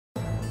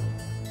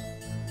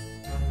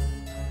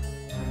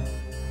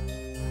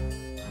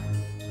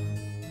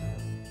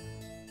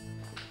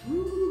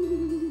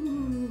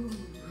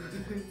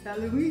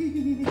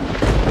Halloween. Just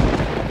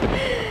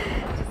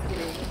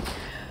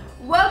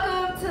kidding.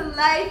 Welcome to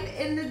Life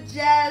in the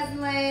Jazz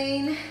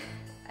Lane.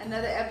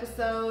 Another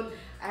episode.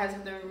 I have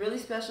something really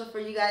special for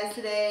you guys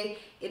today.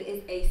 It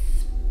is a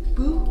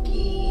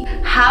spooky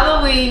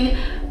Halloween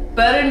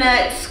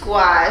butternut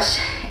squash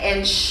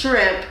and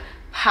shrimp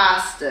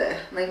pasta,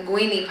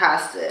 linguine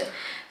pasta.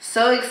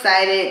 So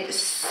excited,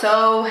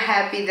 so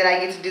happy that I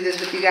get to do this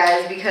with you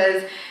guys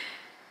because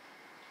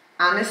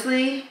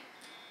honestly,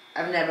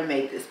 I've never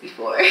made this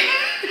before. I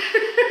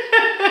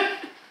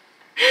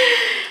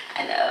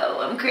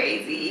know, I'm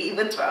crazy.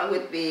 What's wrong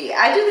with me?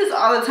 I do this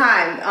all the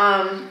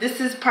time.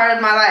 This is part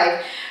of my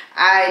life.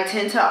 I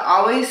tend to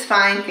always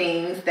find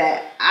things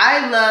that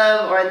I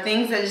love or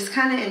things that just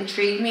kind of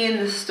intrigue me in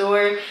the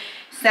store.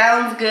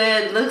 Sounds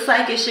good, looks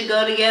like it should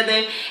go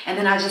together, and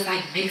then I just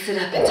like mix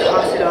it up and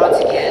toss it all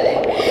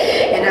together.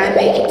 And I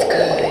make it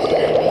good,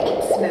 and I make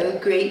it smell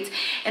great,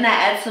 and I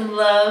add some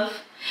love,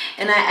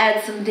 and I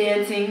add some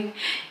dancing,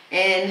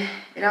 and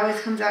it always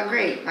comes out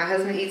great. My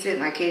husband eats it,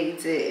 my kid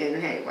eats it,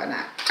 and hey, why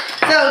not?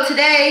 So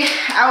today,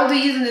 I will be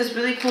using this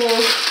really cool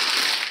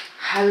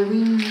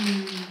Halloween,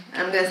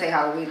 I'm gonna say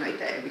Halloween like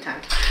that every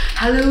time,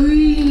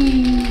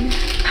 Halloween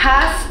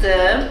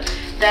pasta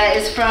that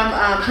is from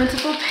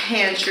Plentiful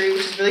Pantry,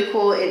 which is really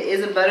cool. It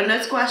is a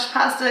butternut squash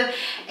pasta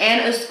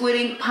and a squid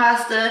ink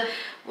pasta.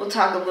 We'll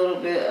talk a little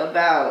bit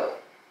about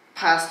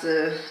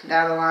pasta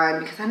down the line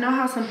because I know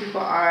how some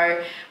people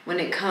are when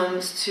it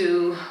comes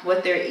to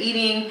what they're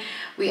eating.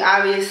 We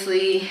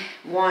obviously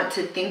want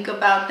to think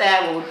about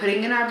that when we're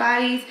putting in our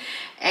bodies,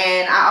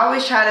 and I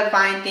always try to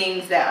find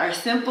things that are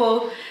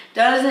simple,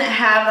 doesn't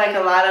have like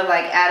a lot of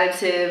like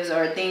additives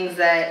or things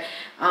that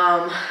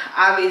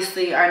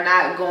obviously are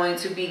not going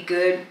to be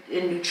good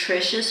and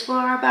nutritious for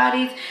our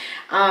bodies,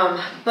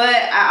 but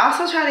I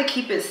also try to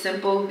keep it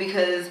simple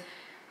because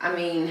I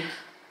mean,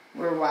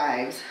 we're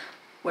wives,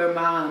 we're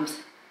moms,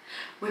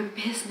 we're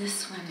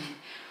business women.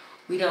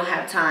 We don't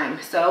have time.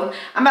 So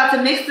I'm about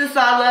to mix this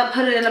all up,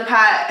 put it in a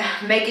pot,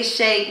 make it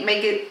shake,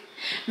 make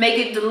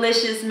it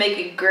delicious, make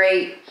it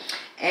great,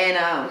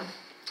 and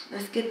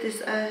let's get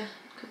this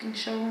cooking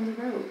show on the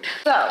road.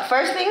 So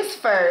first things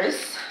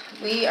first,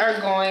 we are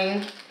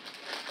going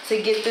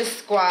to get this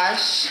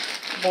squash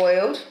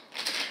boiled.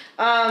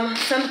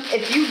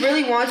 If you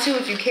really want to,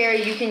 if you care,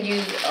 you can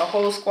use a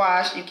whole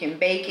squash. You can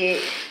bake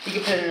it. You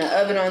can put it in the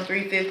oven on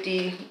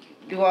 350.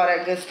 Do all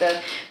that good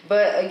stuff.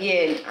 But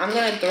again, I'm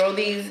gonna throw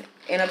these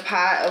in a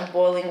pot of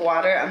boiling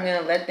water. I'm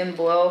gonna let them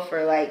boil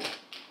for like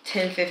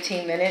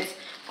 10-15 minutes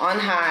on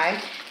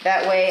high.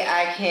 That way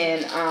I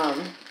can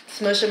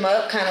smush them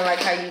up, kind of like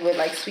how you would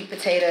like sweet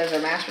potatoes or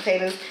mashed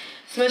potatoes.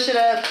 Smush it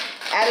up,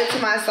 add it to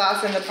my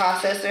sauce in the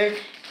processor,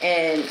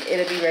 and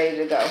it'll be ready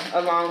to go,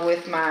 along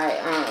with my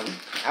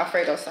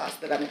Alfredo sauce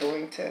that I'm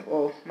going to,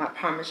 well, my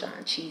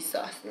parmesan cheese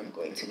sauce that I'm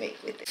going to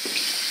make with it.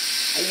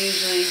 I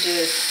usually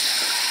just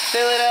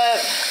fill it up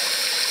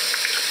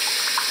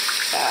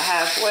about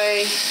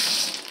halfway.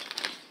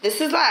 This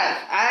is live.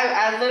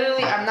 I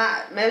literally, I'm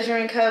not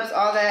measuring cups,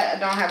 all that. I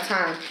don't have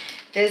time.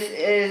 This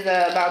is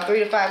about 3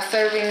 to 5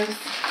 servings.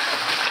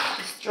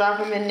 Just drop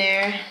them in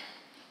there,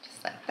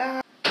 just like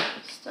that.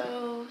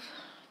 Stove,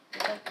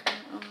 back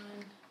on,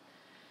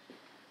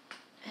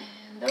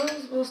 and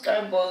those will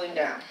start boiling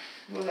down.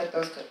 We'll let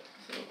those cook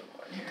a little bit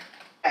more in here.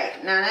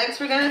 Alright, now next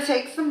we're going to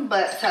take some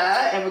butter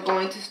and we're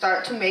going to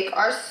start to make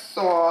our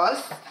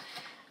sauce.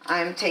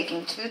 I'm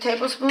taking 2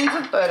 tablespoons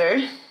of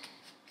butter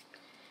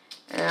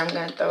and I'm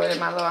going to throw it in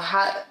my little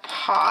hot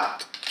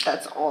pot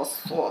that's all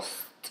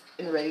sauced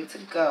and ready to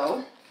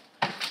go.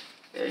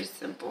 Very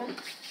simple.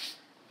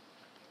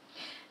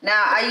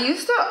 Now, I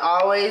used to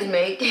always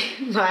make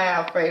my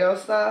Alfredo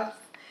sauce.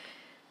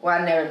 Well,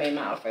 I never made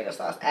my Alfredo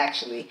sauce,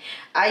 actually.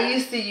 I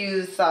used to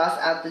use sauce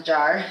out the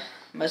jar,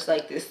 much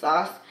like this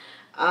sauce.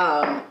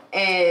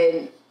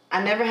 And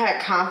I never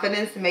had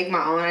confidence to make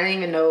my own. I didn't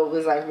even know it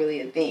was like really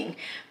a thing.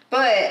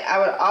 But I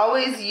would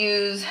always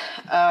use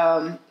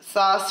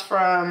sauce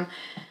from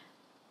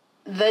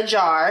the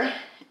jar.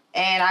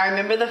 And I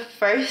remember the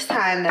first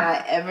time that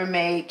I ever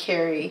made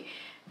Carrie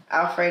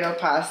Alfredo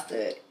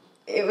pasta.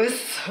 It was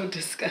so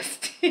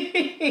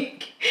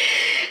disgusting.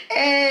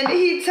 And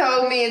he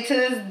told me, and to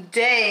this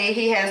day,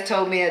 he has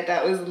told me that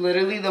that was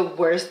literally the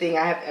worst thing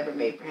I have ever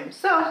made for him.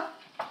 So,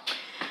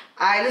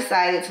 I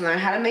decided to learn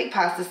how to make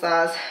pasta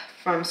sauce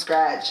from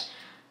scratch.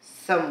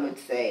 Some would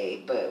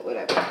say, but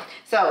whatever.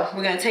 So,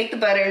 we're going to take the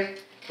butter.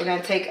 We're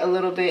going to take a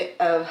little bit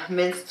of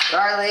minced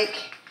garlic.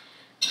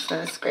 Just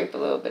going to scrape a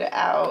little bit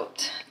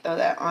out. Throw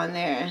that on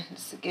there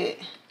just to get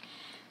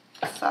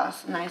the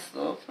sauce a nice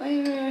little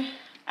flavor.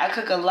 I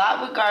cook a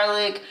lot with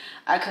garlic.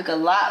 I cook a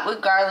lot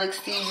with garlic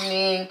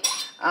seasoning.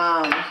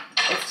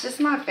 It's just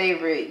my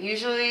favorite.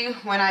 Usually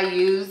when I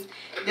use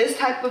this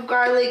type of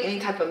garlic, any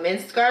type of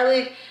minced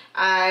garlic,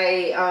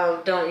 I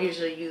don't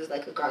usually use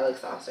like a garlic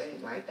sauce or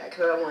anything like that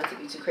because I don't want it to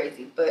be too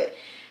crazy. But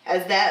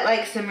as that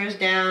like simmers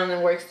down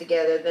and works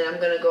together, then I'm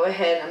going to go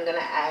ahead and I'm going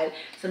to add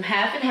some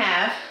half and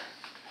half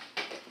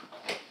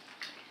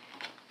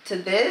to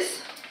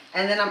this.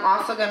 And then I'm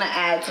also gonna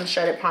add some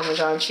shredded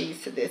Parmesan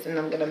cheese to this, and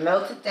I'm gonna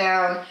melt it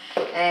down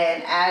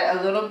and add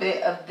a little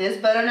bit of this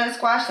butternut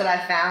squash that I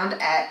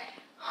found at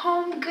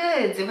Home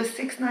Goods. It was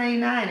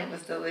 $6.99. It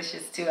was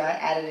delicious too. I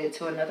added it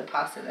to another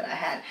pasta that I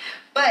had.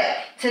 But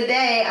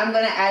today I'm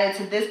gonna add it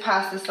to this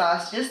pasta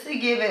sauce just to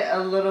give it a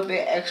little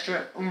bit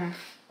extra oomph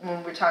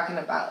when we're talking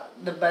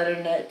about the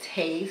butternut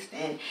taste,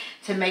 and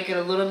to make it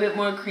a little bit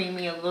more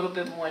creamy, a little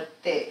bit more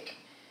thick.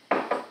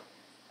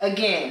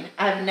 Again,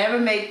 I've never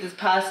made this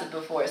pasta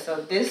before,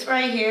 so this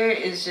right here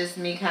is just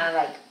me kind of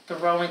like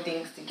throwing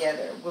things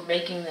together. We're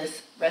making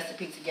this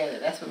recipe together.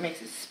 That's what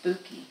makes it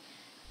spooky.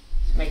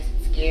 It makes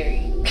it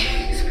scary,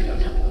 because we don't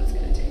know how it's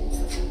gonna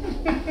taste.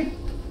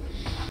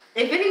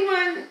 If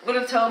anyone would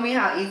have told me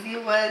how easy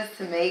it was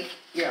to make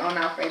your own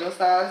Alfredo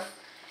sauce,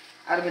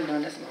 I'd have been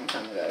doing this a long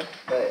time ago.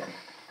 But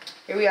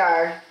here we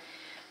are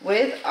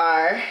with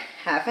our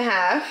half and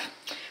half.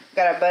 We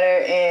got our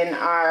butter and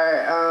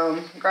our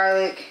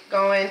garlic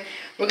going.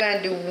 We're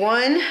gonna do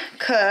 1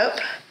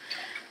 cup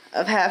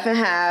of half and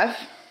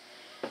half.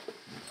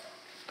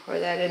 Pour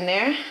that in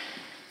there.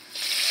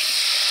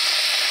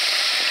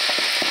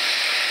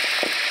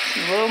 A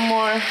little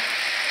more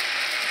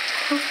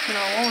than I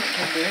want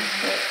to do.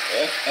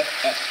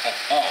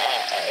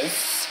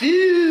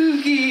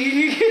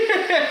 Spooky.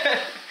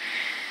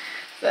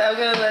 So I'm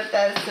gonna let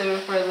that simmer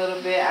for a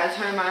little bit. I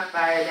turn my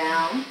fire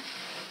down.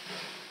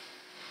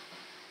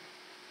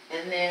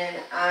 And then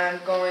I'm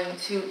going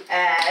to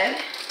add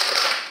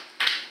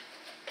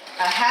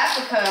a half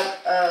a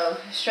cup of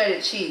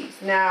shredded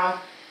cheese.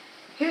 Now,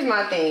 here's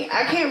my thing.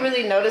 I can't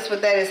really notice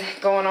what that is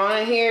going on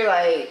in here.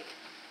 Like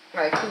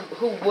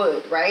who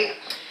would, right?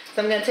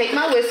 So I'm gonna take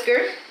my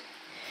whisker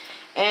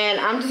and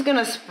I'm just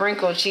gonna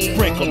sprinkle cheese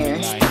in here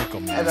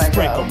as I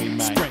go.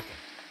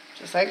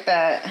 Just like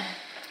that.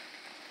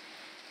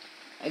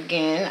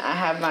 Again, I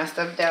have my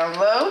stuff down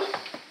low.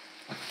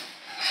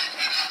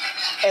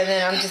 And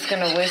then I'm just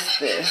gonna whisk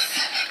this.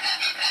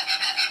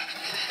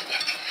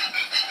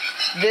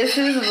 This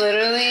is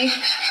literally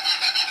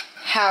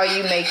how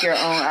you make your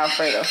own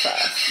Alfredo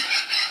sauce.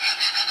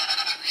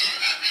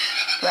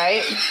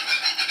 Right?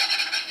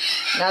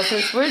 Now,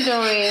 since we're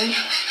doing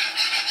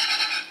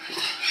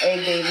a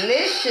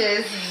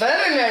delicious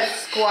butternut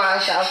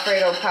squash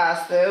Alfredo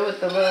pasta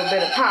with a little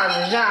bit of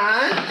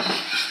Parmesan,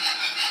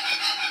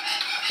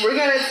 we're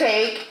gonna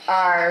take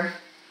our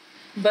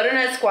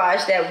butternut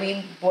squash that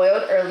we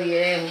boiled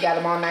earlier and we got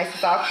them all nice and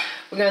soft.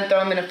 We're gonna throw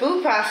them in a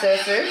food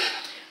processor.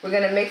 We're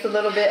gonna mix a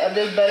little bit of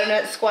this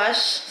butternut squash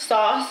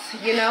sauce,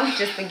 you know,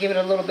 just to give it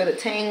a little bit of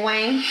tang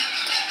wang.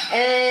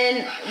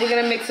 And we're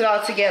gonna mix it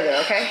all together,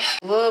 okay?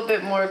 A little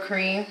bit more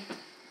cream,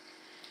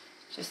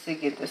 just to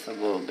get this a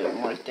little bit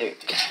more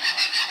thick.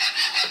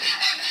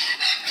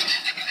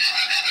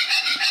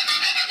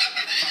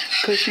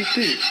 Cause she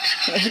thick.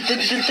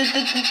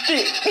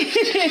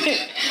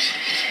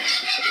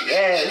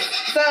 Yes.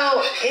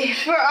 So,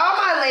 for all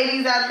my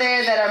ladies out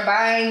there that are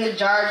buying the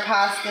jarred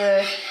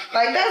pasta,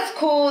 like, that's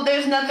cool.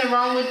 There's nothing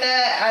wrong with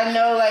that. I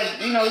know, like,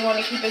 you know, we want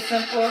to keep it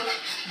simple.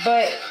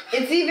 But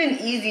it's even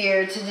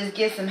easier to just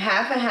get some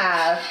half and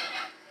half.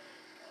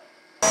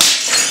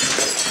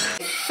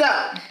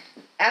 So,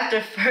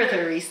 after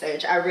further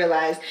research, I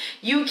realized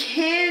you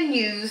can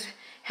use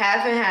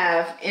half and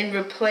half in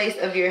replace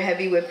of your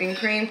heavy whipping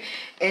cream.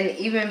 And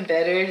even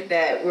better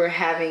that we're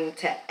having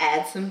to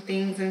add some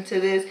things into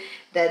this,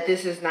 that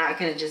this is not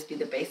going to just be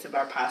the base of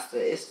our pasta.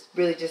 It's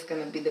really just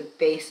going to be the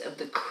base of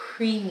the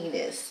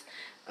creaminess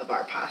of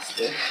our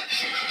pasta.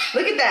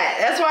 Look at that.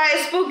 That's why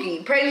it's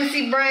spooky.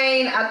 Pregnancy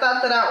brain. I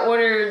thought that I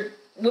ordered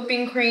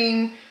whipping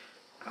cream.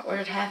 I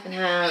ordered half and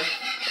half.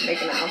 I'm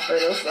making an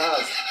Alfredo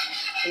sauce.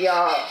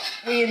 Y'all,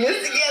 we in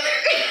this together.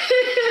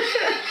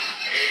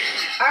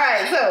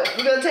 Alright, so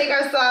we're going to take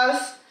our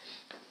sauce.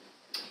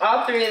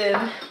 All 3 of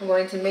them. I'm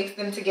going to mix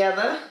them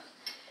together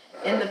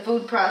in the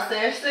food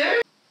processor.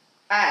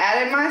 I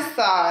added my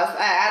sauce.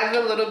 I added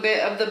a little bit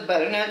of the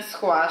butternut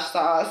squash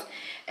sauce.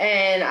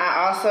 And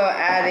I also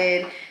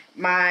added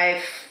my,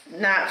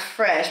 not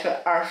fresh,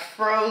 but our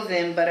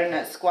frozen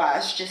butternut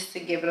squash, just to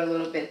give it a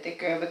little bit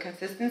thicker of a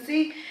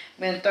consistency.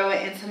 I'm going to throw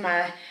it into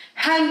my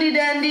handy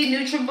dandy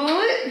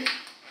NutriBullet.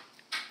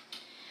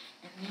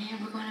 And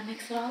then we're going to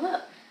mix it all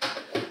up.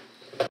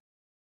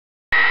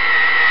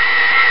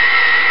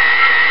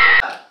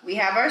 We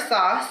have our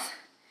sauce,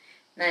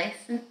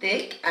 nice and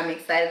thick. I'm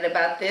excited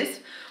about this.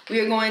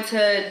 We are going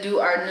to do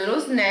our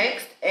noodles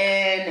next,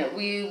 and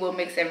we will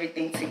mix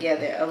everything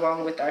together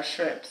along with our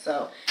shrimp.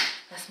 So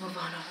let's move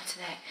on over to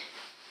that.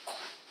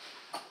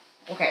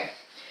 Okay,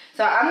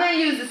 so I'm gonna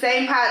use the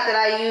same pot that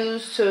I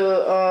used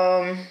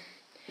to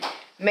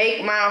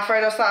make my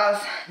Alfredo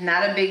sauce.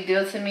 Not a big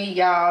deal to me,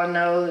 y'all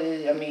know.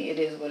 I mean, it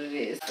is what it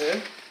is. So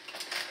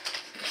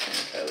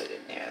just gonna throw it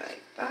in there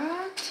like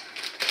that.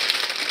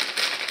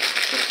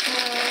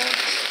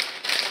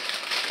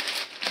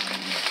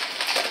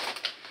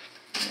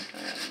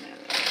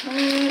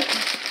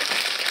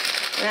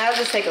 And I'll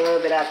just take a little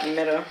bit out the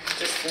middle,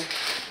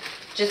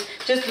 just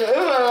a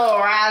little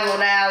razzle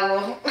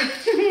dazzle.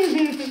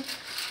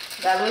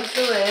 That looks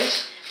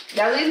delish.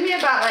 That leaves me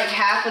about like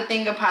half a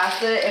thing of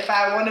pasta. If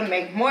I want to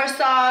make more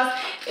sauce,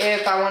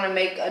 if I want to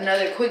make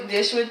another quick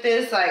dish with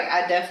this, like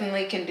I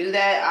definitely can do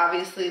that.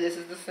 Obviously, this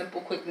is a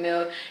simple quick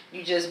meal.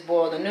 You just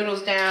boil the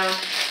noodles down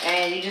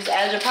and you just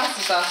add your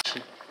pasta sauce.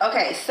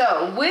 Okay,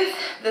 so with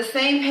the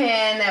same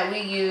pan that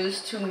we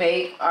use to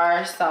make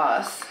our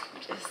sauce,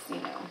 just, you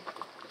know,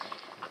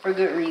 for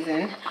good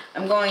reason,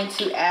 I'm going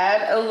to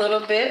add a little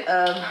bit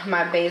of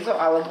my basil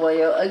olive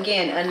oil.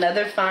 Again,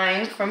 another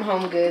find from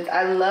Home Goods.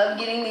 I love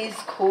getting these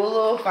cool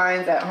little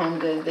finds at Home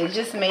Goods. They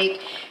just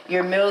make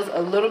your meals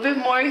a little bit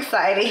more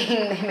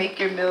exciting. They make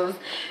your meals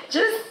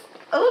just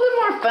a little bit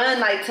more fun,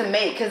 like, to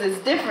make, because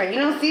it's different. You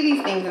don't see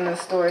these things in the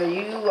store.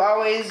 You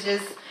always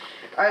just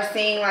are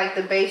seeing like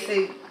the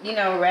basic, you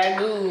know,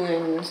 ragu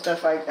and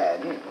stuff like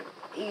that.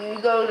 You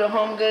go to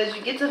Home Goods,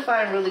 you get to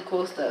find really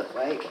cool stuff.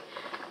 Like,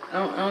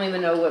 I don't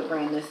even know what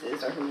brand this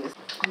is or who this is.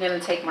 I'm gonna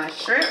take my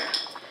shrimp.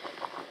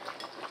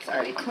 It's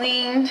already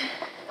cleaned.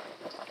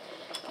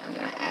 I'm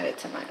gonna add it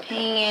to my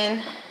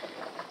pan.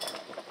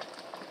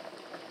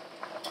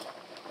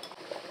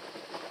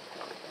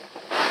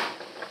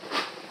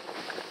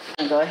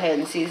 And go ahead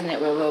and season it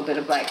with a little bit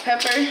of black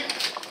pepper.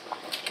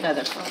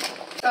 Another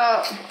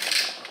salt.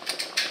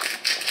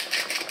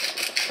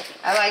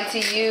 I like to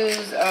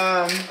use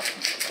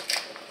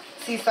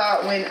sea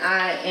salt when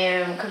I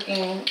am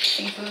cooking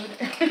seafood.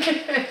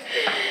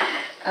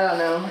 I don't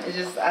know, it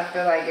just, I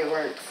feel like it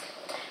works.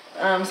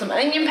 Some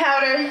onion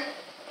powder,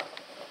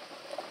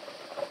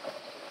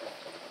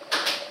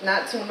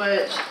 not too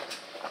much,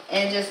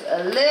 and just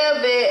a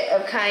little bit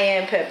of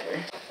cayenne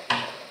pepper.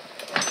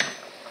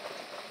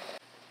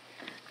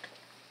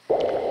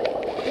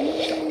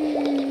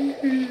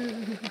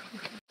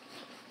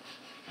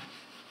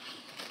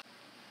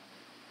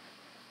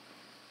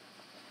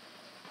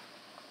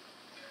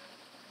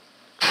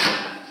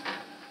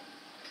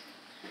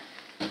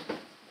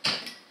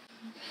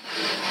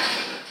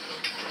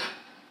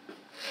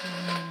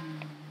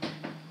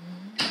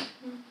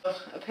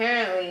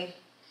 Apparently,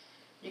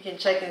 you can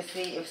check and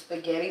see if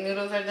spaghetti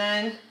noodles are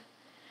done.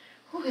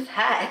 Ooh, it's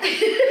hot.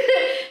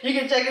 You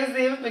can check and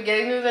see if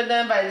spaghetti noodles are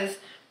done by this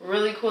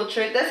really cool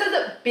trick. That says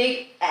a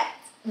big ass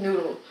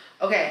noodle.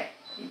 Okay,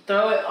 you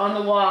throw it on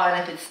the wall, and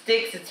if it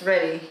sticks, it's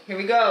ready. Here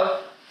we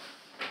go.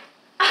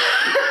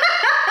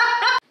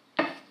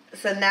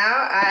 So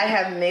now I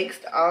have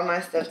mixed all my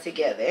stuff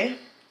together.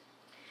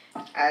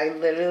 I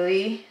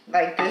literally,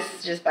 like,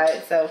 this just by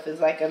itself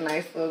is like a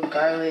nice little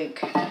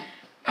garlic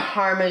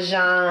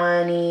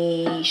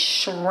parmesan-y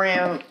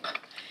shrimp,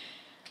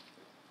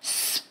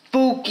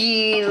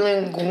 spooky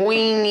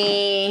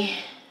linguine,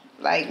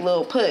 like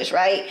little push,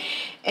 right?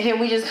 And then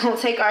we just gonna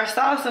take our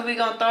sauce and we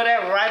gonna throw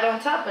that right on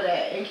top of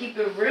that and keep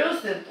it real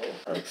simple.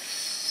 It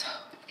looks so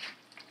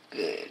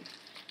good.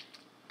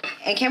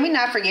 And can we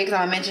not forget, because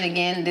I'll mention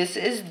again, this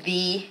is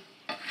the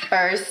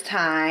first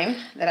time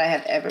that I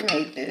have ever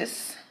made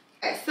this.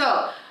 Okay,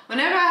 so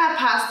whenever I have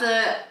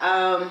pasta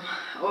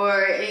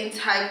or any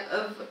type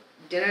of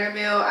dinner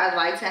meal, I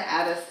like to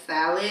add a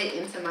salad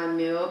into my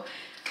meal.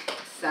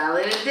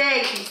 Salad a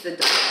day keeps the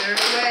doctor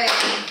away.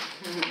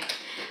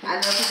 I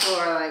know people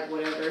are like,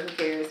 whatever, who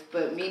cares?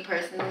 But me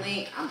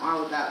personally, I'm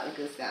all about a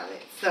good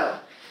salad. So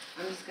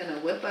I'm just gonna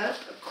whip up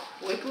a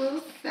quick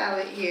little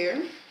salad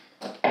here.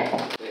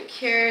 With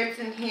carrots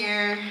in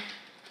here.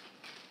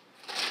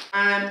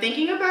 I'm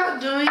thinking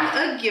about doing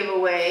a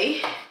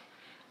giveaway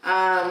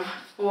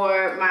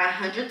for my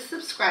 100th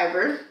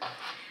subscriber.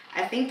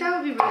 I think that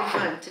would be really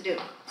fun to do.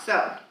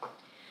 So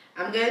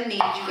I'm gonna need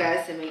you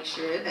guys to make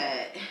sure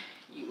that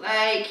you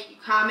like, you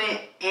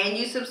comment, and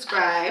you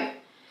subscribe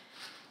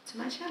to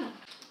my channel.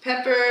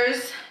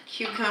 Peppers,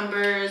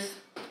 cucumbers,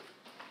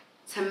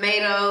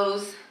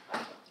 tomatoes,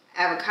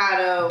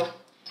 avocado,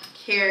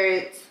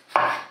 carrots,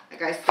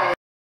 like I said.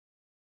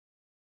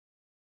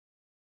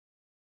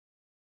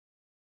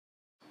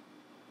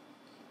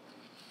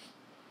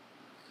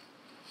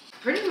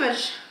 Pretty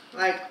much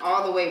like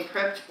all the way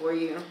prepped for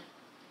you,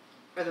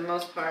 for the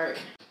most part.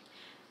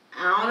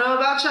 I don't know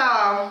about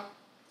y'all,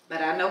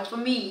 but I know for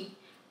me,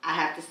 I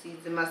have to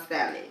season my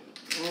salad.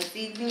 You don't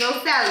season your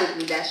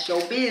salad, that's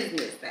your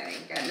business. That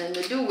ain't got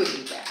nothing to do with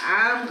me, but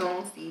I'm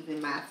gonna season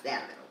my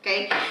salad,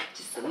 okay?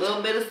 Just a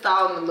little bit of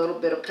salt and a little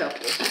bit of pepper,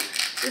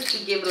 just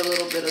to give it a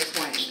little bit of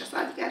twang. That's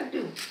all you gotta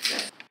do.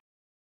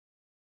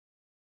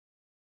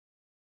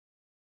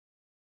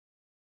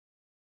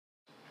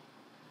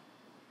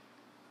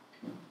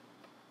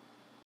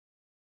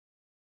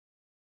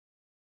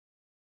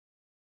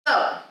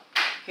 So,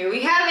 here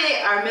we have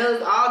it. Our meal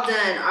is all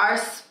done. Our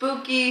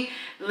spooky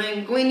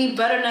linguine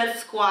butternut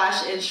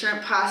squash and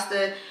shrimp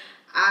pasta.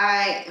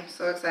 I am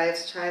so excited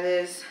to try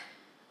this.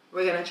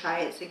 We're gonna try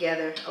it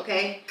together,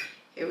 okay?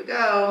 Here we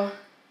go.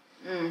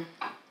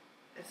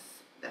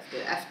 That's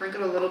good. I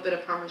sprinkled a little bit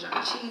of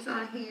Parmesan cheese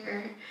on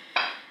here.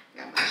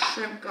 Got my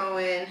shrimp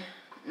going.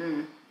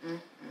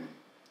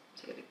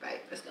 Take a big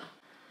bite. Let's go.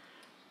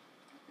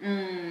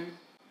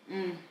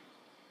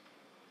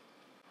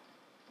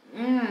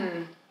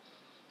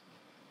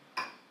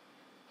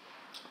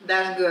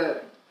 That's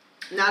good.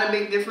 Not a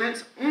big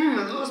difference. A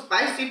little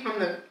spicy from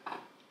the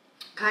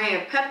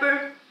cayenne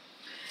pepper.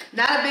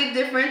 Not a big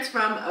difference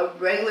from a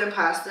regular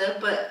pasta,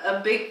 but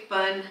a big,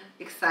 fun,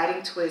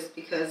 exciting twist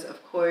because,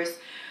 of course,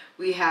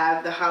 we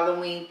have the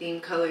Halloween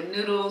themed colored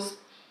noodles.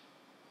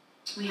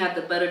 We have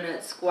the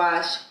butternut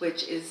squash,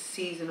 which is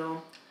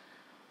seasonal.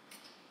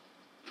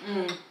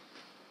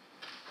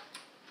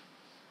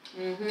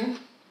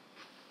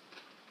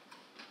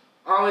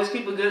 Always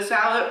keep a good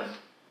salad.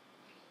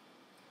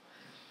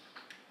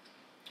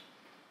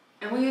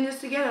 And we in this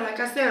together, like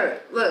I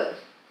said. Look,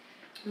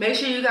 make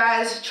sure you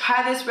guys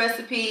try this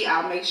recipe.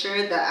 I'll make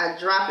sure that I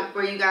drop it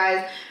for you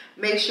guys.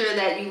 Make sure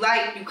that you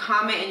like, you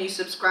comment, and you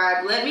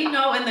subscribe. Let me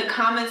know in the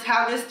comments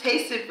how this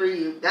tasted for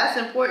you. That's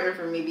important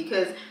for me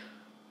because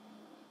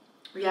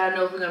we gotta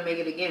know if we're gonna make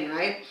it again,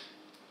 right?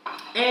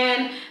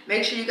 And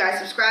make sure you guys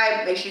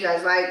subscribe. Make sure you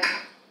guys like.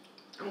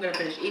 I'm gonna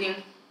finish eating.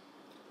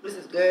 This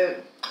is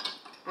good.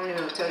 I don't even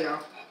know what to tell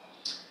y'all.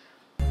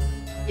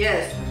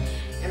 Yes.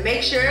 And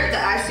make sure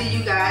that I see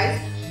you guys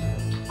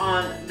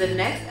on the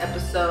next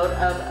episode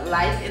of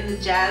Life in the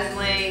Jazz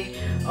Lane.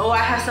 Oh, I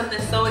have something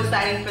so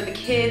exciting for the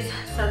kids,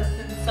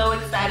 something so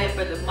exciting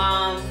for the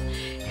moms,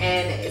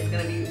 and it's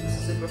gonna be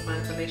super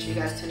fun. So make sure you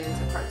guys tune in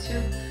to part 2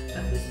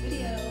 of this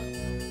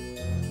video.